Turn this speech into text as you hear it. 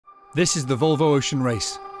This is the Volvo Ocean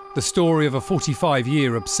Race, the story of a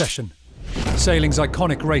 45-year obsession. Sailing's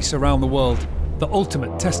iconic race around the world, the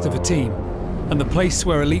ultimate test of a team, and the place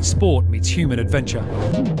where elite sport meets human adventure.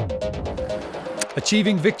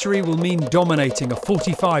 Achieving victory will mean dominating a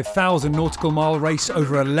 45,000 nautical mile race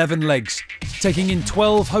over 11 legs, taking in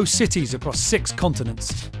 12 host cities across 6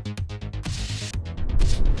 continents.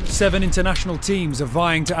 7 international teams are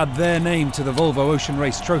vying to add their name to the Volvo Ocean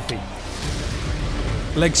Race trophy.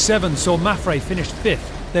 Leg 7 saw Mafre finish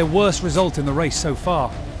 5th, their worst result in the race so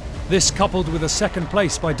far. This, coupled with a second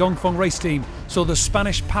place by Dongfeng race team, saw the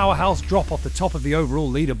Spanish powerhouse drop off the top of the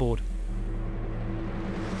overall leaderboard.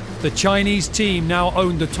 The Chinese team now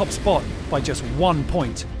owned the top spot by just 1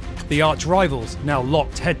 point. The arch-rivals now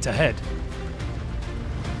locked head-to-head.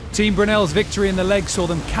 Team Brunel's victory in the leg saw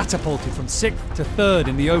them catapulted from 6th to 3rd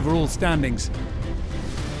in the overall standings.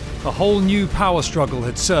 A whole new power struggle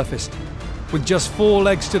had surfaced. With just 4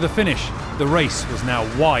 legs to the finish, the race was now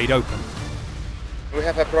wide open. We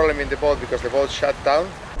have a problem in the boat because the boat shut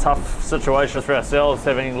down. Tough situation for ourselves,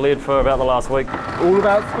 having led for about the last week. All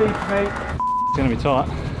about speed for me. It's going to be tight.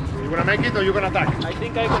 You going to make it or you going to attack? I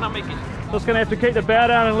think I'm going to make it. Just going to have to keep the bow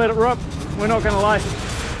down and let it rip. We're not going to lay.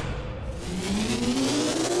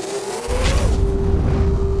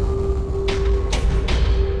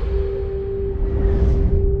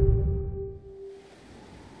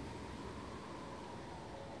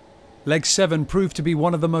 Leg 7 proved to be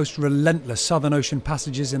one of the most relentless Southern Ocean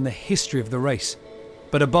passages in the history of the race.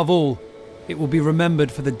 But above all, it will be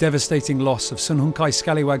remembered for the devastating loss of Sun Hung Kai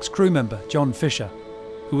Scallywag's crew member, John Fisher,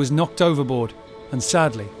 who was knocked overboard and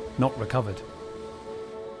sadly not recovered.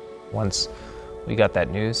 Once we got that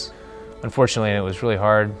news, unfortunately, it was really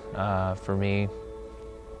hard for me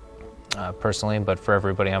personally, but for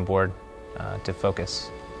everybody on board to focus.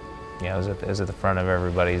 You know, it was at the front of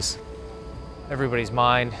everybody's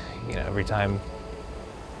mind. You know, every time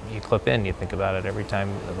you clip in, you think about it. Every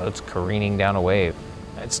time the boat's careening down a wave,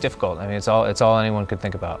 it's difficult. I mean, it's all anyone could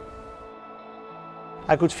think about.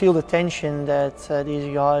 I could feel the tension that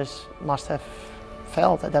these guys must have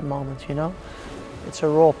felt at that moment, you know. It's a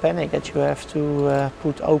raw panic that you have to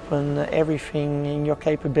put open everything in your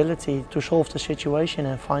capability to solve the situation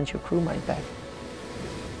and find your crewmate back.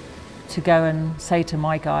 To go and say to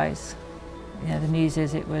my guys, you know, the news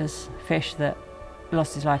is it was Fish that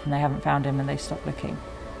lost his life and they haven't found him and they stopped looking.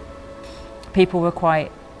 People were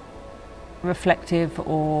quite reflective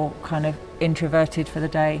or kind of introverted for the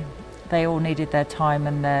day. They all needed their time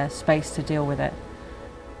and their space to deal with it.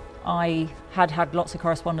 I had lots of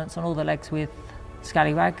correspondence on all the legs with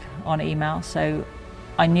Scallywag on email, so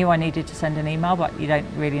I knew I needed to send an email, but you don't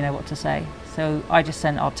really know what to say. So I just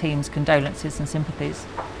sent our team's condolences and sympathies.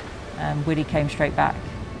 Woody came straight back.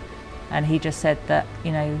 And he just said that,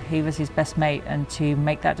 you know, he was his best mate, and to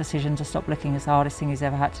make that decision to stop looking is the hardest thing he's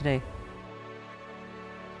ever had to do.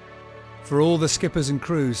 For all the skippers and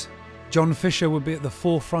crews, John Fisher would be at the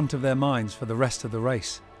forefront of their minds for the rest of the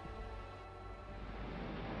race.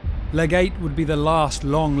 Leg 8 would be the last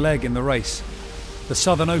long leg in the race. The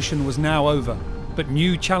Southern Ocean was now over, but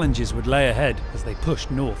new challenges would lay ahead as they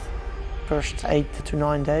pushed north. First 8 to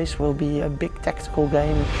 9 days will be a big tactical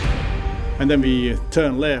game. And then we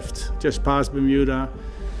turn left, just past Bermuda,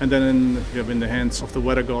 and then you're in the hands of the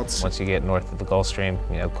weather gods. Once you get north of the Gulf Stream,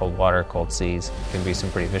 you know, cold water, cold seas, can be some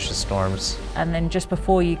pretty vicious storms. And then just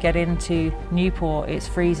before you get into Newport, it's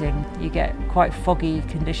freezing. You get quite foggy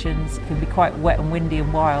conditions, it can be quite wet and windy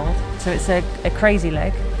and wild. So it's a crazy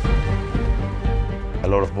leg. A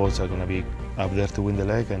lot of boats are going to be up there to win the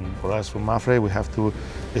leg, and for us from Mafre, we have to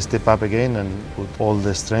step up again and put all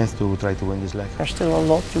the strength to try to win this leg. There's still a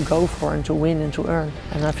lot to go for and to win and to earn.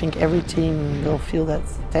 And I think every team will feel that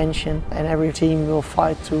tension and every team will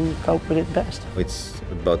fight to cope with it best. It's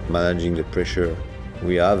about managing the pressure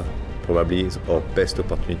we have. Probably is our best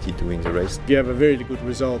opportunity to win the race. If you have a very good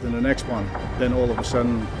result in the next one, then all of a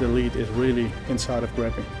sudden the lead is really inside of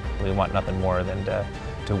grabbing. We want nothing more than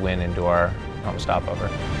to win and do our home stopover.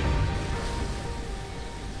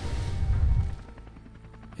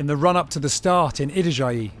 In the run-up to the start in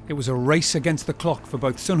Itajaí, it was a race against the clock for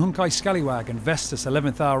both Sun Hung Kai Scallywag and Vestas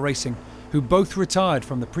 11th Hour Racing, who both retired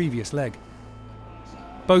from the previous leg.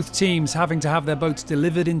 Both teams having to have their boats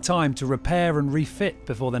delivered in time to repair and refit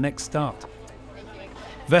before the next start.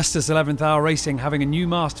 Vestas 11th Hour Racing having a new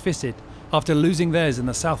mast fitted after losing theirs in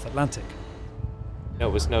the South Atlantic.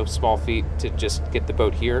 It was no small feat to just get the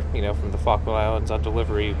boat here, you know, from the Falkland Islands on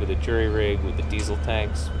delivery with a jury rig, with the diesel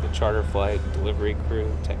tanks, with the charter flight, delivery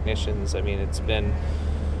crew, technicians. I mean, it's been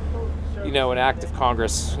an act of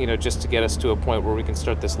Congress, just to get us to a point where we can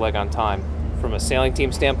start this leg on time. From a sailing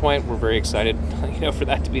team standpoint, we're very excited, for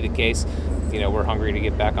that to be the case. We're hungry to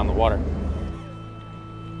get back on the water.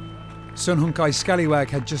 Sun Hung Kai Scallywag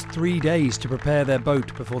had just 3 days to prepare their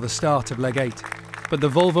boat before the start of Leg 8, but the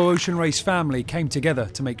Volvo Ocean Race family came together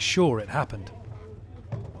to make sure it happened.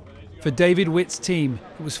 For David Witt's team,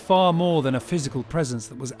 it was far more than a physical presence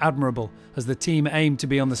that was admirable as the team aimed to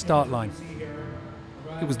be on the start line.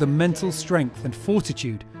 It was the mental strength and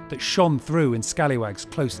fortitude that shone through in Scallywag's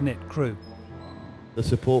close-knit crew. The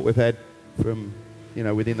support we've had from,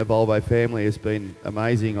 within the Volvo family has been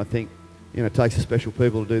amazing. I think, it takes a special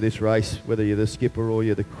people to do this race, whether you're the skipper or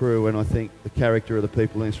you're the crew, and I think the character of the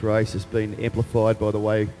people in this race has been amplified by the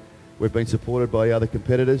way we've been supported by other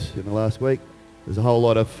competitors in the last week. There's a whole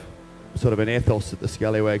lot of sort of an ethos that the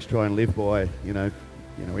Scallywags try and live by,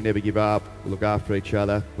 we never give up, we look after each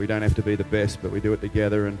other, we don't have to be the best, but we do it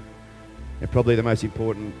together, and probably the most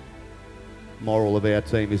important moral of our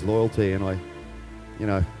team is loyalty, and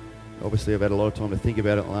obviously I've had a lot of time to think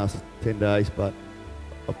about it in the last 10 days, but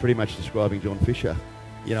I'm pretty much describing John Fisher.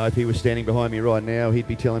 If he was standing behind me right now, he'd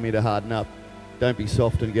be telling me to harden up, don't be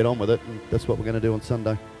soft and get on with it, and that's what we're going to do on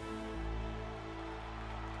Sunday.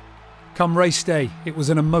 Come race day, it was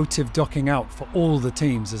an emotive docking out for all the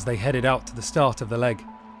teams as they headed out to the start of the leg.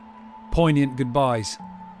 Poignant goodbyes,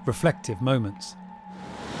 reflective moments.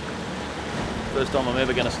 First time I'm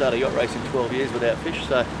ever going to start a yacht race in 12 years without Fish,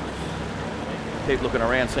 so keep looking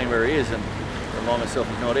around, seeing where he is, and remind myself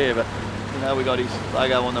he's not here. But we got his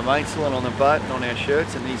logo on the mainsail and on the boat and on our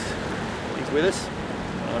shirts, and he's with us.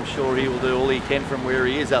 And I'm sure he will do all he can from where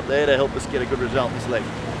he is up there to help us get a good result in this leg.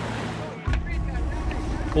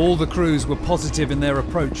 All the crews were positive in their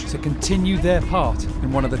approach to continue their part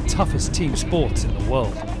in one of the toughest team sports in the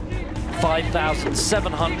world.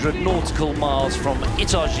 5,700 nautical miles from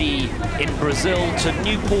Itajaí in Brazil to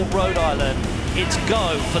Newport, Rhode Island. It's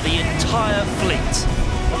go for the entire fleet.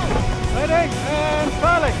 Ready and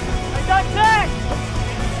sailing.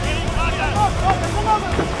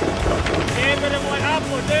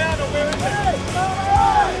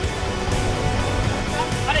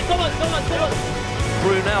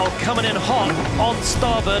 Brunel coming in hot on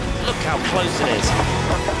starboard. Look how close it is.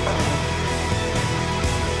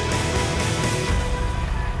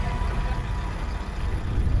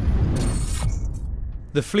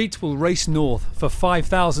 The fleet will race north for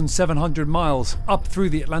 5,700 miles up through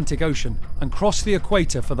the Atlantic Ocean and cross the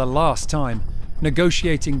equator for the last time,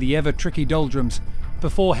 negotiating the ever-tricky doldrums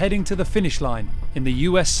before heading to the finish line in the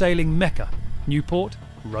US sailing Mecca, Newport,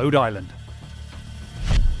 Rhode Island.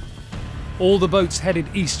 All the boats headed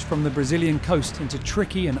east from the Brazilian coast into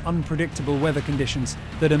tricky and unpredictable weather conditions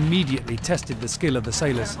that immediately tested the skill of the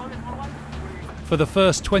sailors. For the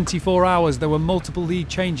first 24 hours there were multiple lead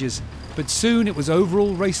changes, but soon it was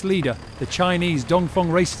overall race leader, the Chinese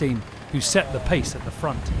Dongfeng race team, who set the pace at the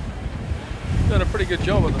front. Doing a pretty good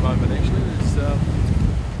job at the moment actually.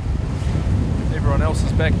 Everyone else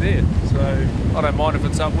is back there, so I don't mind if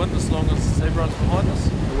it's upwind as long as everyone's behind us.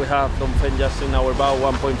 We have Dongfeng just in our bow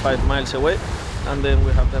 1.5 miles away, and then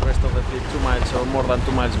we have the rest of the fleet 2 miles or more than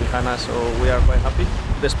 2 miles behind us, so we are quite happy.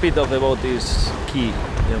 The speed of the boat is key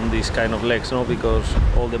in this kind of legs, because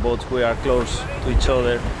all the boats, we are close to each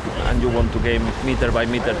other and you want to gain meter by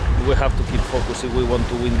meter. We have to keep focused if we want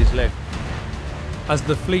to win this leg. As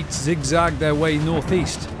the fleet zigzagged their way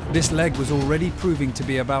northeast, this leg was already proving to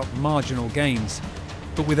be about marginal gains.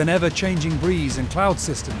 But with an ever-changing breeze and cloud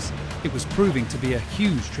systems, it was proving to be a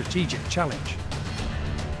huge strategic challenge.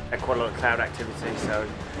 Quite a lot of cloud activity, so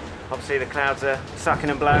obviously the clouds are sucking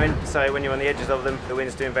and blowing, so when you're on the edges of them, the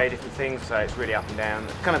wind's doing very different things, so it's really up and down.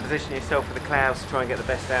 Kind of position yourself with the clouds to try and get the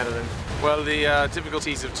best out of them. Well, the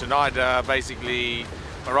difficulties of tonight are basically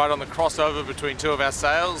right on the crossover between two of our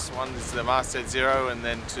sails. One is the masthead 0 and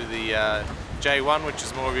then to the J1, which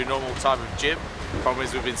is more of your normal type of jib. The problem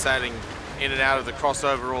is we've been sailing in and out of the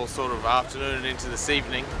crossover all sort of afternoon and into this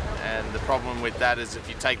evening, and the problem with that is if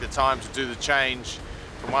you take the time to do the change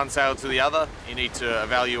from one sail to the other, you need to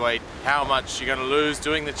evaluate how much you're going to lose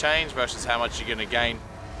doing the change versus how much you're going to gain.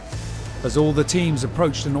 As all the teams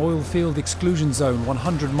approached an oil field exclusion zone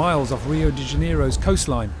 100 miles off Rio de Janeiro's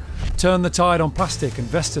coastline, Turn the Tide on Plastic and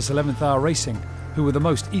Vestas 11th Hour Racing, who were the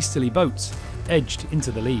most easterly boats, edged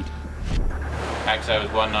into the lead. Axo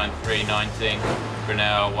was 193.19,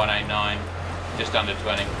 Brunel 189, just under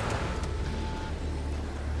 20.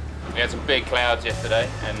 We had some big clouds yesterday,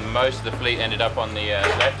 and most of the fleet ended up on the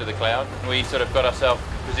left of the cloud. We sort of got ourselves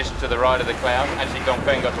positioned to the right of the cloud. Actually,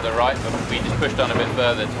 Dongfeng got to the right, but we just pushed on a bit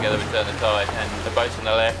further together with Turn the Tide, and the boats on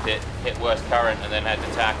the left hit worse current and then had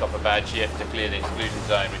to tack off a bad shift to clear the exclusion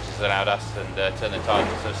zone, which has allowed us and Turn the Tide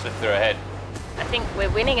to sort of slip through ahead. I think we're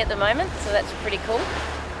winning at the moment, so that's pretty cool.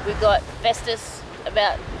 We've got Vestas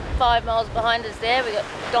about 5 miles behind us there. We've got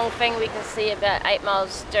Dongfeng we can see about 8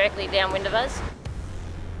 miles directly downwind of us.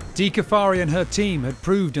 Di Kafari and her team had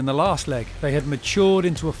proved in the last leg they had matured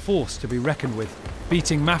into a force to be reckoned with,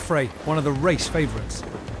 beating Mafre, one of the race favourites.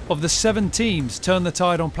 Of the 7 teams, Turn the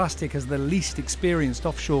Tide on Plastic has the least experienced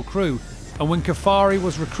offshore crew, and when Kafari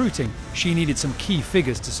was recruiting, she needed some key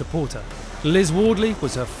figures to support her. Liz Wardley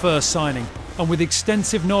was her first signing, and with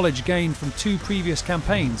extensive knowledge gained from 2 previous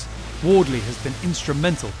campaigns, Wardley has been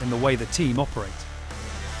instrumental in the way the team operate.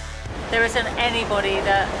 There isn't anybody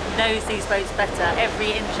that knows these boats better,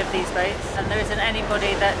 every inch of these boats, and there isn't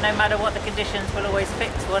anybody that, no matter what the conditions, will always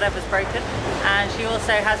fix whatever's broken. And she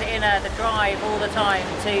also has it in her, the drive all the time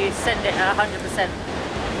to send it at 100%.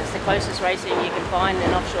 It's the closest racing you can find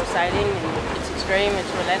in offshore sailing, and it's extreme,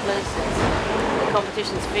 it's relentless, the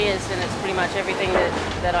competition's fierce, and it's pretty much everything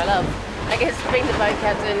that I love. I guess being the boat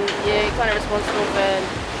captain, you're kind of responsible for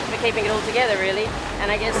keeping it all together, really.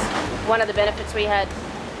 And I guess one of the benefits we had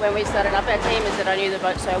when we started up our team is that I knew the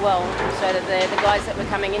boat so well, so that the guys that were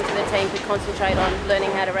coming into the team could concentrate on learning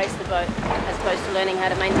how to race the boat as opposed to learning how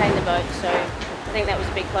to maintain the boat. So I think that was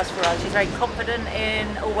a big plus for us. She's very confident in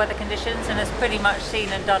all weather conditions and has pretty much seen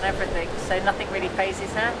and done everything, so nothing really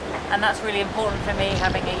phases her. And that's really important for me,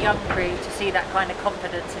 having a young crew, to see that kind of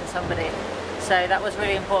confidence in somebody. So that was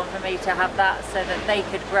really important for me to have that, so that they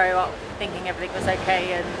could grow up thinking everything was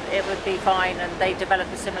okay and it would be fine, and they develop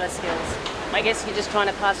similar skills. I guess you're just trying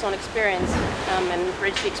to pass on experience and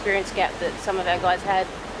bridge the experience gap that some of our guys had,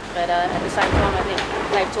 but at the same time I think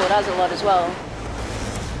they've taught us a lot as well.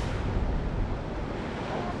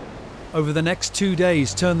 Over the next 2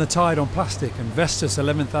 days, Turn the Tide on Plastic and Vestas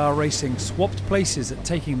 11th Hour Racing swapped places at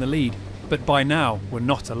taking the lead, but by now were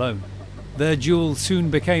not alone. Their duel soon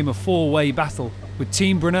became a 4-way battle, with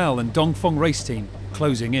Team Brunel and Dongfeng Race Team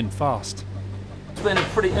closing in fast. It's been a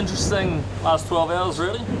pretty interesting last 12 hours,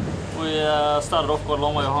 really. We started off quite a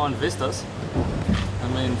long way behind Vestas,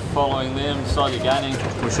 and then following them, slightly gaining.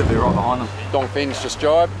 We should be right behind them. Dongfeng's just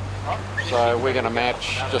jibed, so we're going to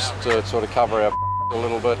match just to sort of cover our a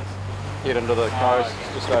little bit, head into the coast,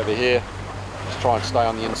 just over here, just try and stay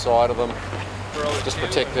on the inside of them, just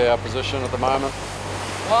protect our position at the moment.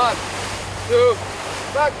 1, 2,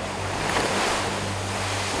 back!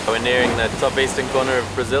 We're nearing the top eastern corner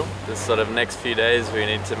of Brazil. This sort of next few days we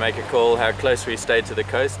need to make a call how close we stay to the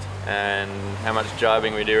coast and how much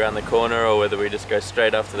driving we do around the corner, or whether we just go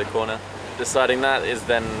straight after the corner. Deciding that is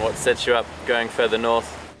then what sets you up going further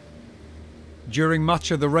north. During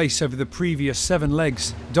much of the race over the previous 7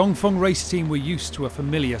 legs, Dongfeng Race Team were used to a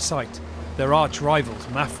familiar sight, their arch rivals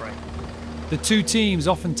Mafre. The 2 teams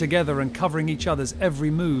often together and covering each other's every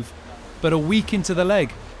move, but a week into the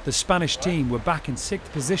leg, the Spanish team were back in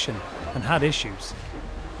 6th position and had issues.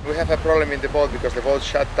 We have a problem in the boat because the boat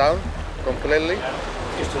shut down completely.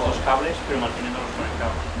 The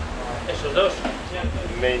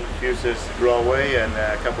main fuses blew away and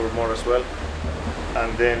a couple more as well.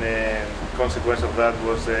 And then consequence of that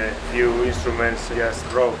was a few instruments just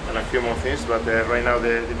broke and a few more things. But right now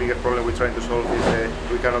the bigger problem we're trying to solve is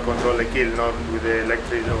we cannot control the keel, not with the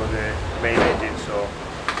electric or the main engine. So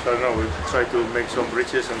I don't know, we try to make some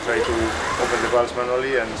bridges and try to open the valves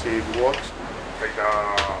manually and see if it works.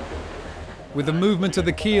 With the movement of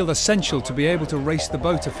the keel essential to be able to race the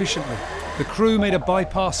boat efficiently, the crew made a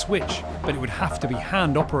bypass switch, but it would have to be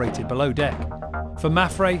hand-operated below deck. For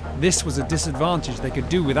Mafre, this was a disadvantage they could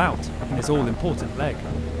do without in this all-important leg.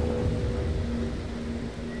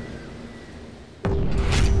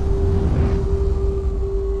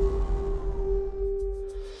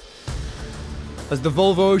 As the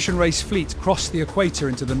Volvo Ocean Race fleet crossed the equator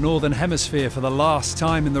into the northern hemisphere for the last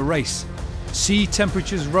time in the race, sea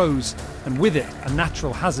temperatures rose, and with it a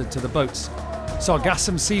natural hazard to the boats.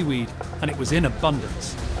 Sargassum seaweed, and it was in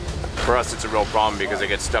abundance. For us it's a real problem because it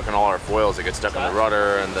gets stuck in all our foils. It gets stuck in the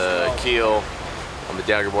rudder and the keel, on the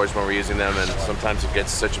dagger boards when we're using them, and sometimes it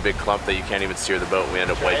gets such a big clump that you can't even steer the boat and we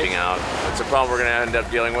end up wiping out. It's a problem we're going to end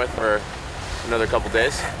up dealing with for another couple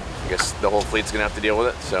days. I guess the whole fleet's going to have to deal with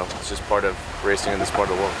it, so it's just part of racing in this part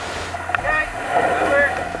of the world.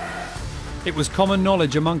 It was common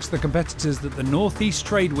knowledge amongst the competitors that the northeast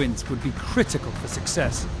trade winds would be critical for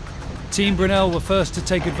success. Team Brunel were first to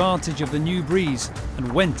take advantage of the new breeze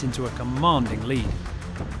and went into a commanding lead.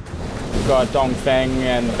 got Dongfeng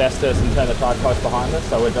and Vestas and Turn the Tide close behind us,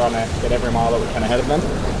 so we're trying to get every mile that we can ahead of them.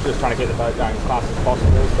 Just trying to keep the boat going as fast as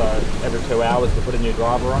possible, so every 2 hours we put a new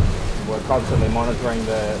driver on. We're constantly monitoring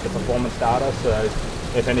the performance data, so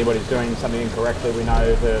if anybody's doing something incorrectly, we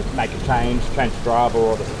know to make a change the driver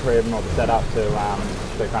or the trim or the setup to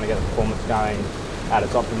kind of get the performance going at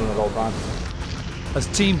its optimum at all times. As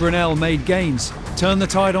Team Brunel made gains, Turn the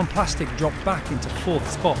Tide on Plastic dropped back into 4th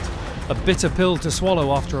spot. A bitter pill to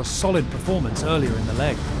swallow after a solid performance earlier in the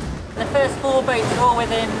leg. The first 4 boats are all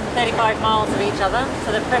within 35 miles of each other,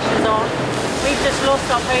 so the pressure's on. We've just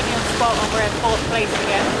lost our podium spot and we're in 4th place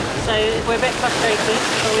again, so we're a bit frustrated,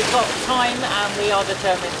 but we've got time and we are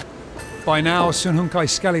determined. By now, Sun Hung Kai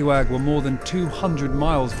Scallywag were more than 200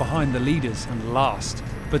 miles behind the leaders and last,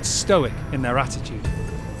 but stoic in their attitude.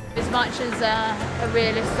 As much as a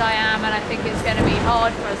realist I am, and I think it's going to be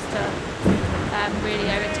hard for us to really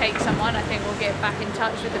overtake someone, I think we'll get back in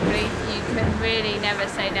touch with the fleet. You can really never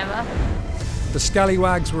say never. The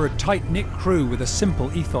Scallywags were a tight-knit crew with a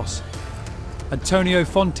simple ethos. Antonio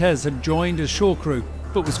Fontes had joined as shore crew,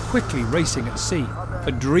 but was quickly racing at sea,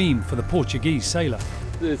 a dream for the Portuguese sailor.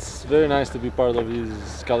 It's very nice to be part of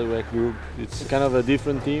this Scallywag group. It's kind of a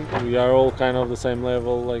different team. We are all kind of the same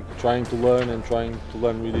level, like trying to learn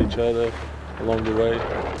with each other along the way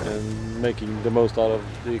and making the most out of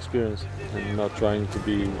the experience and not trying to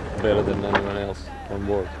be better than anyone else on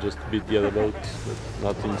board, just beat the other boats,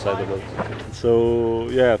 but not inside the boat. So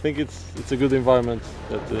yeah, I think it's a good environment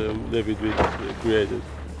that David Witt created.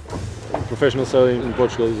 Professional sailing in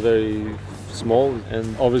Portugal is very small,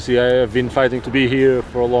 and obviously I have been fighting to be here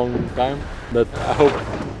for a long time, but I hope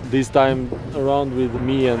this time around with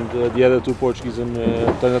me and the other 2 Portuguese and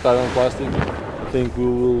Turn the Tide on Plastic, I think we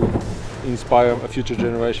will inspire a future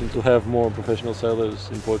generation to have more professional sailors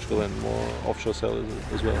in Portugal and more offshore sailors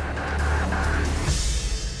as well.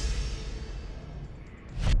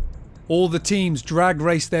 All the teams drag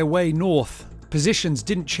raced their way north. Positions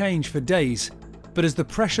didn't change for days, but as the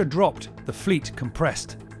pressure dropped, the fleet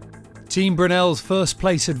compressed. Team Brunel's first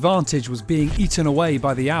place advantage was being eaten away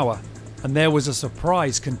by the hour, and there was a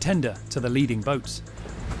surprise contender to the leading boats.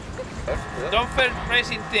 Dongfeng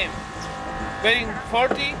Racing Team, bearing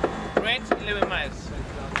 40, range 11 miles.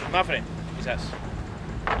 Mafre is us.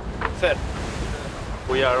 Third.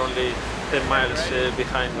 We are only 10 miles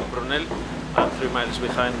behind Brunel and 3 miles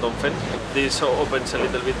behind Dongfeng. This opens a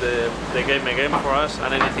little bit the game again for us,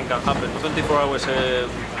 and anything can happen. 24 hours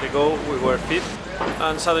ago we were 5th,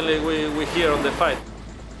 and suddenly we're here on the fight.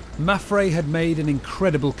 Mafre had made an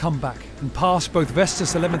incredible comeback and passed both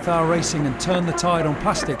Vestas 11th Hour Racing and Turn the Tide on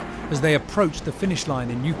Plastic as they approached the finish line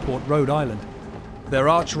in Newport, Rhode Island. Their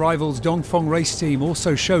arch-rivals Dongfeng Race Team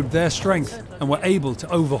also showed their strength and were able to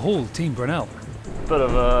overhaul Team Brunel. Bit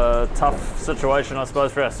of a tough situation, I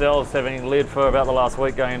suppose, for ourselves, having led for about the last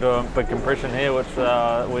week, going into a big compression here, which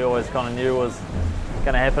we always kind of knew was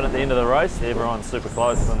going to happen at the end of the race. Everyone's super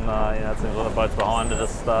close, and it seems like the boats behind are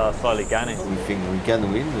just slowly gaining. We think we can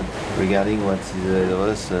win, but regarding what is ahead of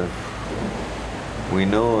us, we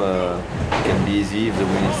know it can be easy if the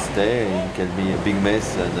wind stay. It can be a big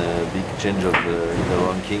mess and a big change of in the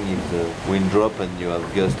ranking if the wind drop and you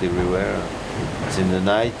have gust everywhere. It's in the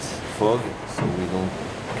night, fog, so we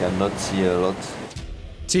cannot see a lot.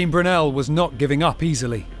 Team Brunel was not giving up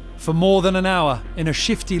easily. For more than an hour, in a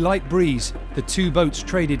shifty light breeze, the 2 boats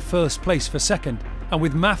traded first place for second, and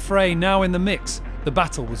with Mafre now in the mix, the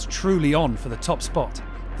battle was truly on for the top spot.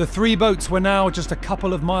 The 3 boats were now just a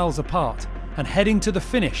couple of miles apart, and heading to the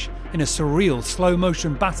finish in a surreal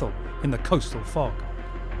slow-motion battle in the coastal fog.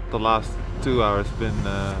 The last 2 hours have been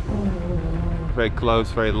very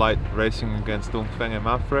close, very light racing against Dongfeng and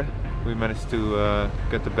Mafre. We managed to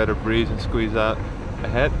get the better breeze and squeeze out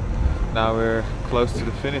ahead. Now we're close to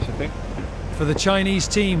the finish, I think. For the Chinese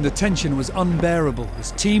team, the tension was unbearable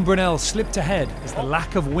as Team Brunel slipped ahead as the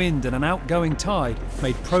lack of wind and an outgoing tide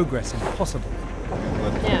made progress impossible.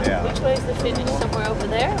 Yeah, which way is the finish? Somewhere over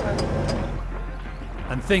there? Or?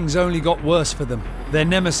 And things only got worse for them. Their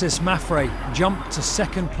nemesis Mafre jumped to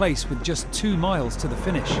second place with just 2 miles to the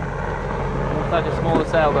finish. Looks like a smaller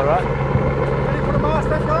sail though, right? Ready for the mast,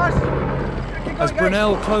 guys? As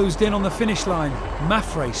Brunel closed in on the finish line,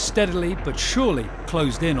 Mafre steadily but surely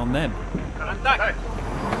closed in on them.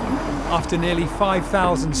 After nearly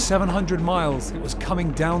 5,700 miles, it was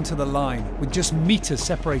coming down to the line, with just meters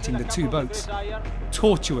separating the 2 boats.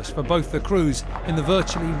 Tortuous for both the crews in the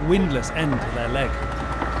virtually windless end of their leg.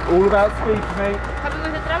 All about speed for me.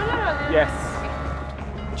 Yes.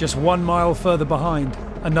 Just 1 mile further behind,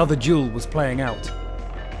 another duel was playing out.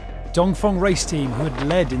 Dongfeng Race Team, who had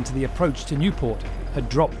led into the approach to Newport, had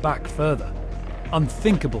dropped back further.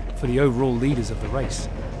 unthinkable for the overall leaders of the race.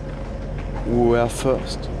 We were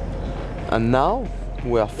first, and now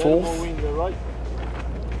we are fourth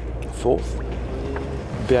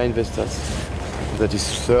behind Vestas. That is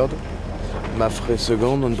third, Mafre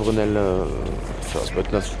second, and Brunel first.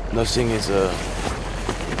 But nothing is done.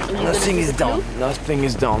 Nothing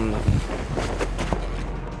is done.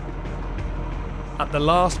 At the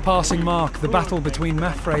last passing mark, the battle between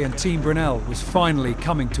Mafre and Team Brunel was finally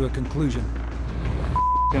coming to a conclusion.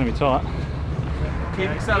 It's going to be tight. Keep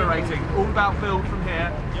accelerating. All about build from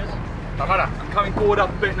here. Yes. I'm coming forward up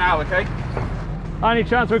a bit now, okay? Any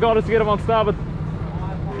chance we got us to get him on starboard?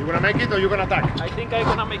 You gonna make it or you gonna attack? I think I'm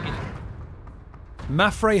gonna make it.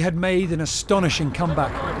 Mafre had made an astonishing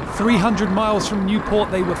comeback. 300 miles from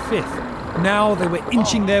Newport, they were fifth. Now they were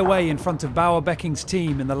inching their way in front of Bauer Becking's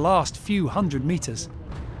team in the last few hundred meters.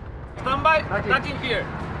 Stand by, back in here.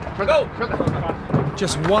 Go!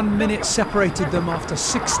 Just 1 minute separated them after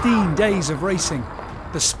 16 days of racing.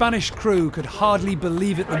 The Spanish crew could hardly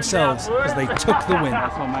believe it themselves as they took the win.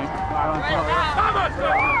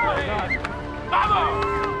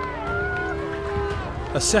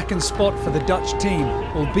 A second spot for the Dutch team,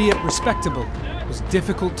 albeit respectable, was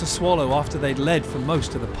difficult to swallow after they'd led for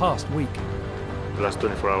most of the past week. The last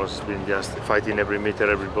 24 hours has been just fighting every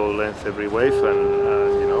meter, every ball length, every wave,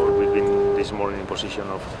 and you know, we've been this morning in position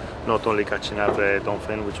of not only catching up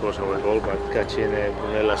Dongfeng, which was our goal, but catching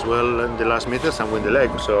Brunel as well in the last meters and win the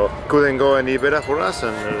leg. So couldn't go any better for us,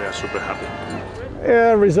 and we are super happy.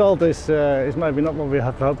 Yeah, result is maybe not what we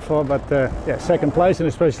had hoped for, but yeah, second place, and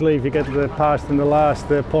especially if you get past in the last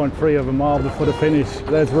 0.3 of a mile before the finish,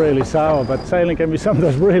 that's really sour. But sailing can be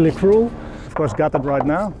sometimes really cruel. Of course, gutted right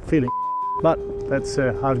now, feeling, but that's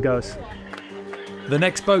how it goes. The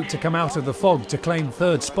next boat to come out of the fog to claim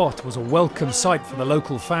third spot was a welcome sight for the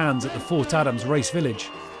local fans at the Fort Adams race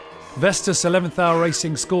village. Vestas 11th Hour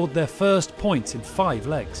Racing scored their first points in 5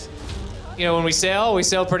 legs. You know, when we sail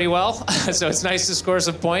pretty well. So it's nice to score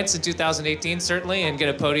some points in 2018, certainly, and get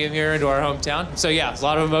a podium here into our hometown. So yeah, a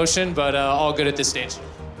lot of emotion, but all good at this stage.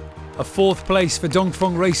 A 4th place for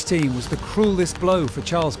Dongfeng race team was the cruelest blow for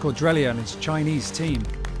Charles Cordrelia and his Chinese team.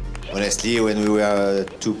 Honestly, when we were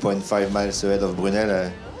 2.5 miles ahead of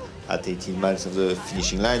Brunel at 18 miles of the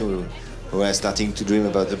finishing line, we were starting to dream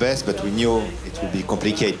about the best, but we knew it would be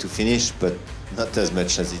complicated to finish, but not as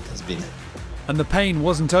much as it has been. And the pain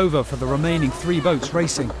wasn't over for the remaining 3 boats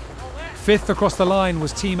racing. 5th across the line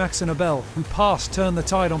was Team Axonobel, who passed Turn the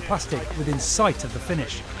Tide on Plastic within sight of the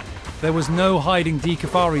finish. There was no hiding Di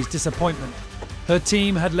Cafari's disappointment. Her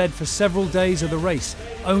team had led for several days of the race,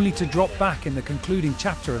 only to drop back in the concluding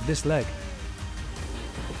chapter of this leg.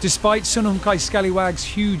 Despite Sun Hung Kai Scallywag's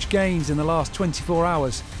huge gains in the last 24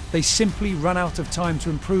 hours, they simply ran out of time to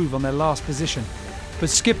improve on their last position. But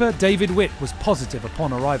skipper David Witt was positive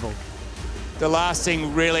upon arrival. The last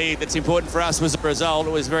thing really that's important for us was the result.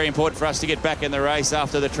 It was very important for us to get back in the race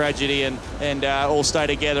after the tragedy and all stay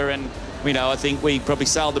together. And you know, I think we probably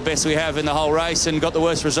sailed the best we have in the whole race and got the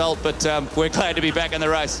worst result, but we're glad to be back in the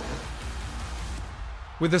race.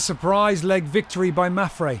 With a surprise leg victory by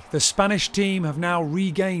Mafre, the Spanish team have now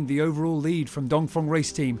regained the overall lead from Dongfeng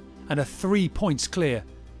race team and are 3 points clear.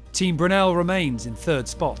 Team Brunel remains in 3rd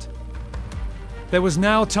spot. There was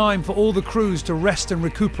now time for all the crews to rest and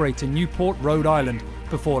recuperate in Newport, Rhode Island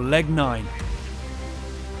before leg 9.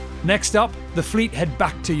 Next up, the fleet head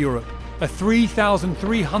back to Europe. A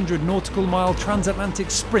 3,300 nautical mile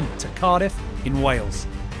transatlantic sprint to Cardiff in Wales.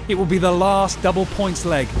 It will be the last double points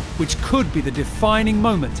leg, which could be the defining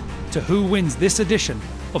moment to who wins this edition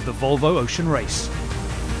of the Volvo Ocean Race.